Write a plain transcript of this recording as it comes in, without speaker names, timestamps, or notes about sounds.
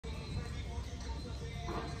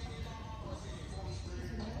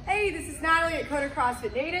this is Natalie at Kona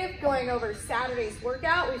CrossFit Native going over Saturday's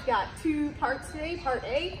workout. We've got 2 parts today. Part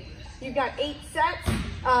A, you've got 8 sets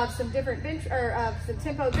of some different bench or some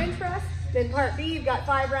tempo bench press. Then part B, you've got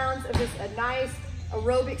 5 rounds of just a nice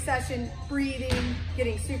aerobic session, breathing,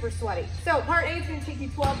 getting super sweaty. So part A is going to take you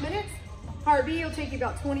 12 minutes. Part B will take you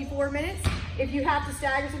about 24 minutes. If you have to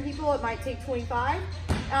stagger some people, it might take 25.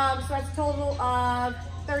 So that's a total of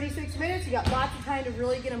 36 minutes. You got lots of time to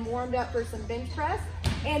really get them warmed up for some bench press.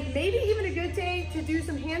 And maybe even a good day to do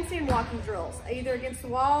some handstand walking drills, either against the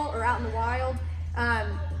wall or out in the wild.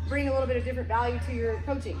 Bring a little bit of different value to your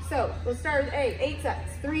coaching. So let's start with A, 8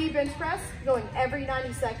 sets. 3 bench press, going every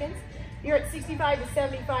 90 seconds. You're at 65 to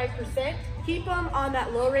 75%. Keep them on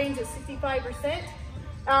that low range of 65%.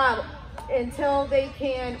 Until they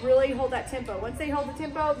can really hold that tempo. Once they hold the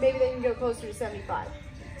tempo, maybe they can go closer to 75.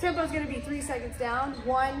 Tempo is going to be 3 seconds down.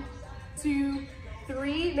 1, 2,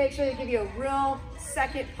 3. Make sure they give you a real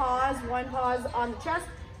second pause, 1 pause on the chest,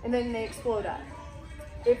 and then they explode up.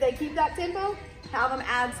 If they keep that tempo, have them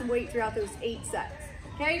add some weight throughout those 8 sets.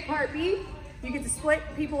 Okay, part B, you get to split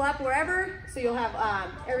people up wherever, so you'll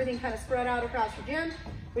have everything kind of spread out across your gym.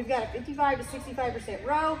 We've got a 55 to 65%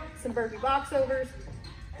 row, some burpee box overs,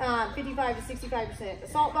 55 to 65%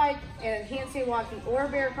 assault bike, and handstand walking or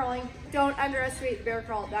bear crawling. Don't underestimate the bear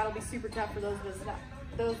crawl. That'll be super tough for those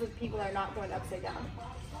people that are not going upside down.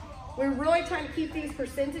 We're really trying to keep these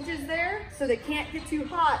percentages there so they can't get too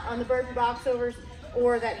hot on the burpee box overs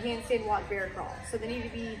or that handstand walk bear crawl. So they need to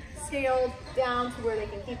be scaled down to where they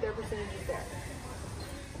can keep their percentages there.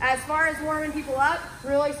 As far as warming people up,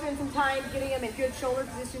 really spend some time getting them in good shoulder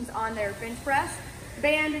positions on their bench press.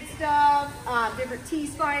 Banded stuff, different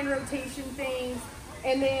T-spine rotation things.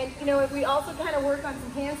 And then, you know, if we also kind of work on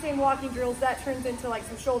some handstand walking drills, that turns into like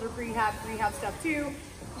some shoulder rehab stuff too.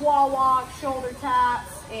 Wall walk, shoulder taps,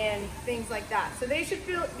 and things like that. So they should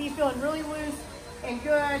be feeling really loose and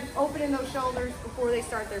good, opening those shoulders before they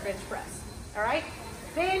start their bench press. All right?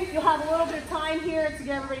 Then you'll have a little bit of time here to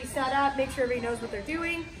get everybody set up, make sure everybody knows what they're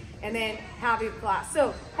doing, and then have your class.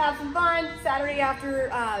 So have some fun. Saturday after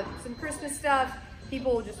some Christmas stuff,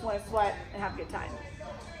 people will just want to sweat and have a good time.